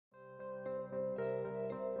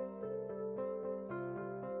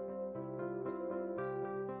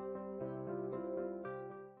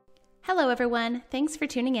Hello everyone, thanks for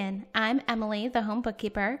tuning in. I'm Emily, the home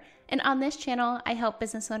bookkeeper, and on this channel I help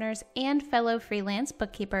business owners and fellow freelance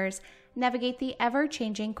bookkeepers navigate the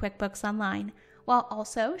ever-changing QuickBooks Online, while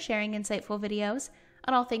also sharing insightful videos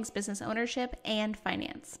on all things business ownership and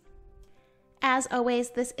finance. As always,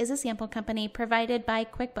 this is a sample company provided by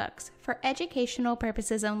QuickBooks for educational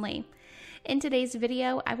purposes only. In today's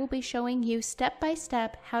video, I will be showing you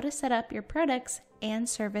step-by-step how to set up your products and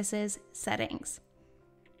services settings.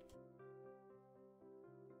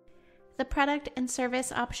 The product and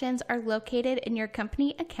service options are located in your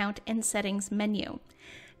company account and settings menu.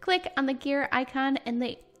 Click on the gear icon in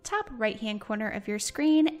the top right-hand corner of your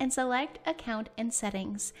screen and select Account and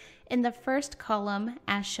Settings in the first column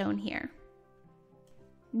as shown here.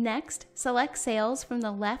 Next, select Sales from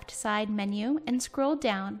the left side menu and scroll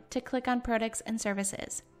down to click on Products and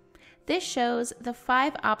Services. This shows the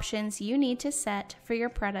 5 options you need to set for your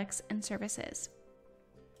products and services.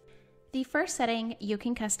 The first setting you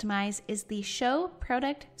can customize is the Show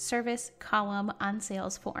Product Service column on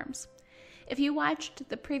sales forms. If you watched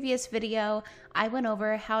the previous video, I went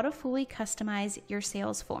over how to fully customize your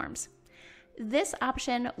sales forms. This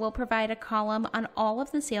option will provide a column on all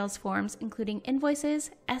of the sales forms, including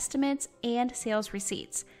invoices, estimates, and sales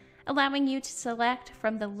receipts, allowing you to select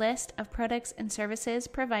from the list of products and services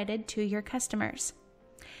provided to your customers.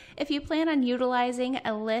 If you plan on utilizing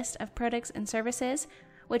a list of products and services,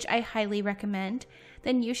 which I highly recommend,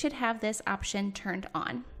 then you should have this option turned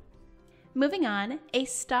on. Moving on, a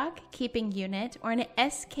stock keeping unit or an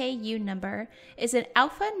SKU number is an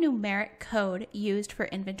alphanumeric code used for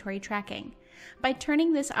inventory tracking. By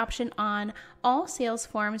turning this option on, all sales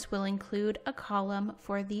forms will include a column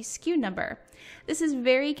for the SKU number. This is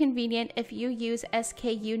very convenient if you use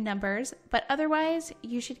SKU numbers, but otherwise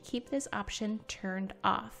you should keep this option turned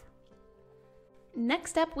off.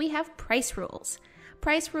 Next up, we have price rules.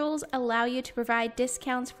 Price rules allow you to provide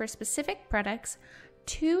discounts for specific products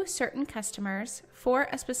to certain customers for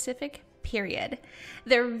a specific period.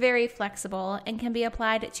 They're very flexible and can be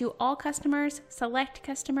applied to all customers, select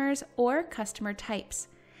customers, or customer types.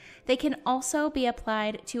 They can also be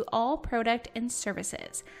applied to all product and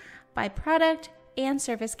services by product and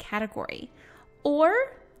service category,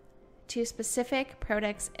 or to specific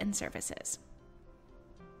products and services.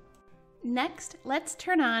 Next, let's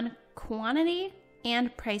turn on quantity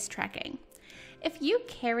and price tracking. If you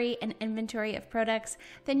carry an inventory of products,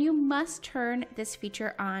 then you must turn this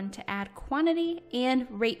feature on to add quantity and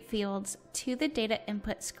rate fields to the data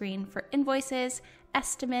input screen for invoices,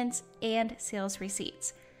 estimates, and sales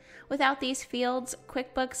receipts. Without these fields,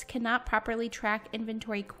 QuickBooks cannot properly track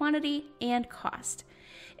inventory quantity and cost.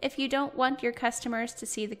 If you don't want your customers to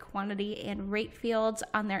see the quantity and rate fields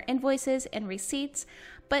on their invoices and receipts,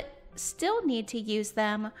 but still need to use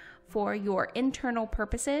them for your internal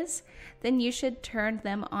purposes, then you should turn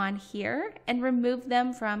them on here and remove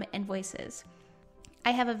them from invoices.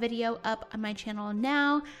 I have a video up on my channel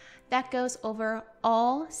now that goes over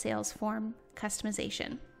all sales form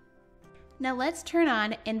customization. Now let's turn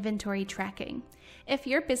on inventory tracking. If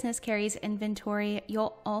your business carries inventory,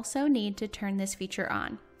 you'll also need to turn this feature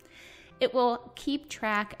on. It will keep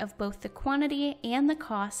track of both the quantity and the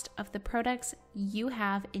cost of the products you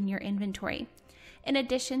have in your inventory. In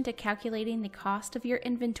addition to calculating the cost of your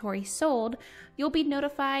inventory sold, you'll be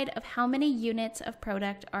notified of how many units of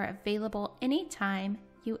product are available anytime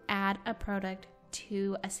you add a product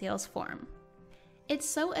to a sales form. It's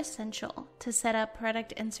so essential to set up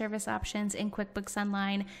product and service options in QuickBooks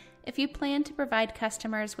Online if you plan to provide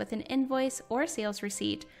customers with an invoice or sales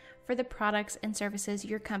receipt for the products and services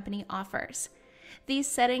your company offers. These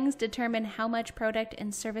settings determine how much product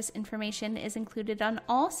and service information is included on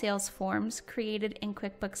all sales forms created in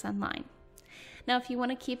QuickBooks Online. Now, if you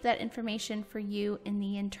want to keep that information for you in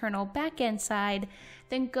the internal backend side,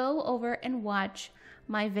 then go over and watch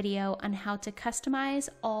my video on how to customize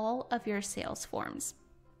all of your sales forms.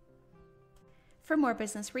 For more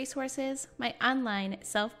business resources, my online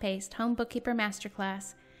self-paced home bookkeeper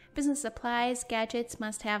masterclass, business supplies, gadgets,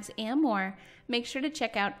 must-haves, and more, make sure to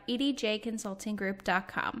check out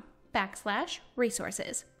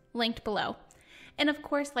edjconsultinggroup.com/resources, linked below. And of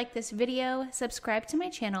course, like this video, subscribe to my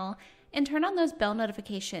channel, and turn on those bell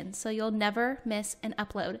notifications so you'll never miss an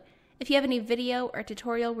upload. If you have any video or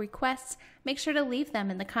tutorial requests, make sure to leave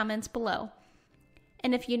them in the comments below.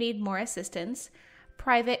 And if you need more assistance,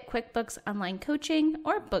 private QuickBooks Online coaching,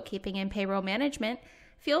 or bookkeeping and payroll management,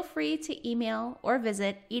 feel free to email or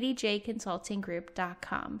visit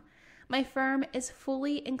edjconsultinggroup.com. My firm is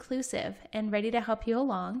fully inclusive and ready to help you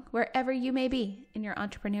along wherever you may be in your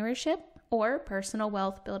entrepreneurship or personal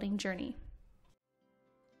wealth building journey.